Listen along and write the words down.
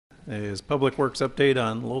is Public Works update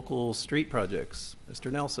on local street projects. Mr.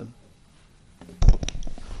 Nelson.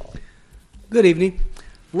 Good evening.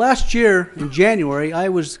 Last year in January, I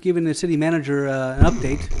was giving the city manager an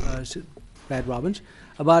update, Brad Robbins,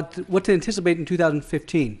 about what to anticipate in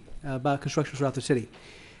 2015 about construction throughout the city.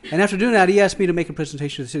 And after doing that, he asked me to make a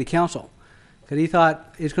presentation to the city council because he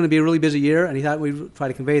thought it's going to be a really busy year, and he thought we'd try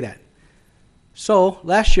to convey that. So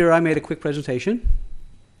last year, I made a quick presentation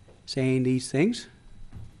saying these things.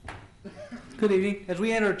 Good evening. As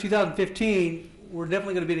we enter 2015, we're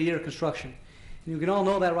definitely going to be the year of construction. And you can all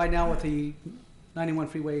know that right now with the 91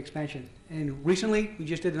 freeway expansion. And recently, we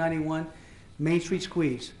just did the 91 Main Street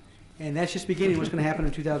squeeze. And that's just beginning what's going to happen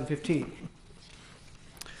in 2015.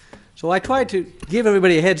 So I tried to give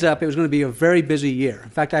everybody a heads up. It was going to be a very busy year. In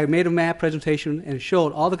fact, I made a map presentation and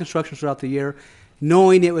showed all the construction throughout the year,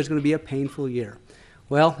 knowing it was going to be a painful year.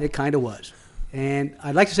 Well, it kind of was. And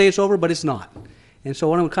I'd like to say it's over, but it's not. And so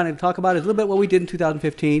what I'm kind of talk about is a little bit what we did in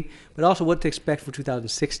 2015, but also what to expect for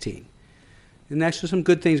 2016. And actually some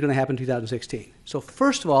good things going to happen in 2016. So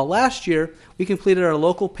first of all, last year we completed our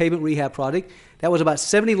local pavement rehab project. That was about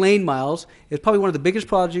 70 lane miles. It's probably one of the biggest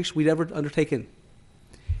projects we'd ever undertaken.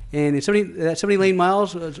 And in that 70 lane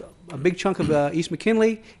miles was a big chunk of East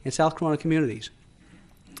McKinley and South Corona communities.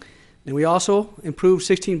 And we also improved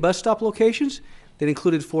 16 bus stop locations that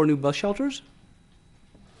included 4 new bus shelters.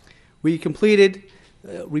 We completed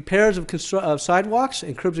repairs of sidewalks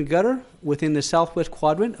and curbs and gutter within the southwest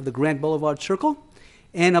quadrant of the Grand Boulevard Circle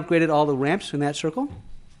and upgraded all the ramps in that circle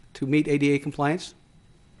to meet ADA compliance.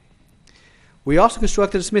 We also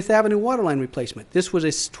constructed a Smith Avenue water line replacement. This was a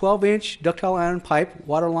 12-inch ductile iron pipe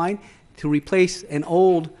water line to replace an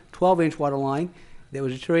old 12-inch water line that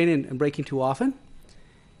was deteriorating and breaking too often.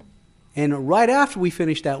 And right after we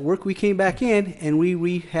finished that work, we came back in and we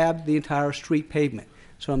rehabbed the entire street pavement.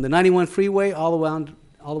 So from the 91 freeway all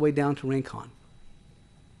the way down to Rincon.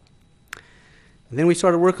 And then we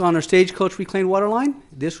started work on our stagecoach reclaimed water line.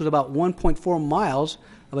 This was about 1.4 miles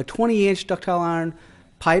of a 20-inch ductile iron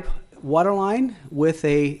pipe water line with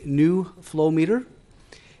a new flow meter.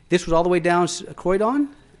 This was all the way down Croydon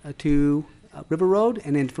to River Road,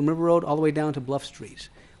 and then from River Road all the way down to Bluff Streets.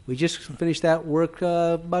 We just finished that work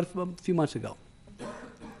about a few months ago.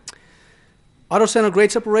 Auto Center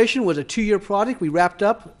grade separation was a 2-year project. We wrapped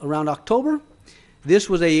up around October. This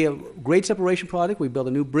was a grade separation project. We built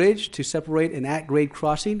a new bridge to separate an at-grade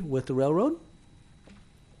crossing with the railroad.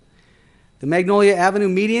 The Magnolia Avenue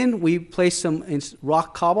median, we placed some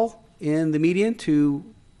rock cobble in the median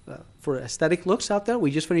for aesthetic looks out there. We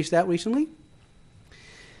just finished that recently.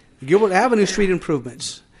 Gilbert Avenue street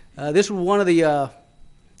improvements. This was one of the,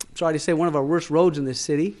 sorry to say, one of our worst roads in this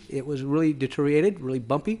city. It was really deteriorated, really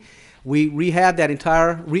bumpy. We rehabbed that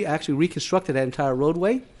actually reconstructed that entire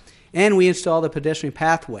roadway, and we installed a pedestrian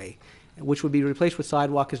pathway, which would be replaced with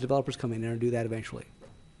sidewalk as developers come in there and do that eventually.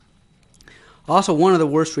 Also, one of the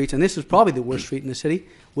worst streets, and this is probably the worst street in the city,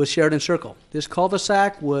 was Sheridan Circle. This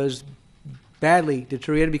cul-de-sac was badly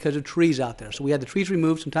deteriorated because of trees out there. So we had the trees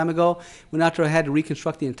removed some time ago. Went out there and had to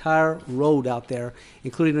reconstruct the entire road out there,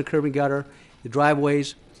 including the curb and gutter, the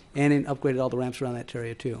driveways, and then upgraded all the ramps around that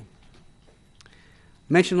area too.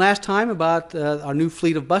 Mentioned last time about our new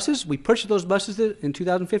fleet of buses. We purchased those buses in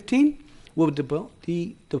 2015. We'll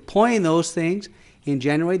be deploying those things in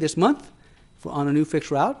January this month on a new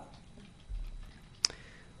fixed route.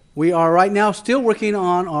 We are right now still working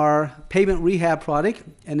on our pavement rehab project,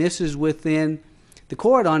 and this is within the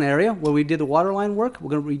Corridon area where we did the water line work.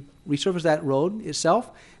 We're going to resurface that road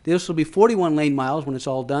itself. This will be 41 lane miles when it's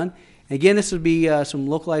all done. And again, this will be some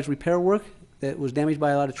localized repair work that was damaged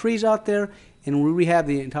by a lot of trees out there, and we rehab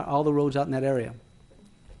all the roads out in that area.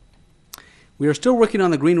 We are still working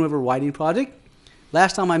on the Green River widening project.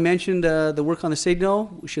 Last time I mentioned the work on the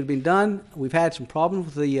signal should have been done. We've had some problems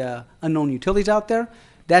with the unknown utilities out there.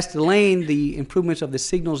 That's delaying the improvements of the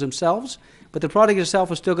signals themselves, but the project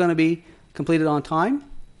itself is still going to be completed on time,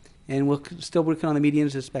 and we're still working on the medians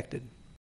as expected.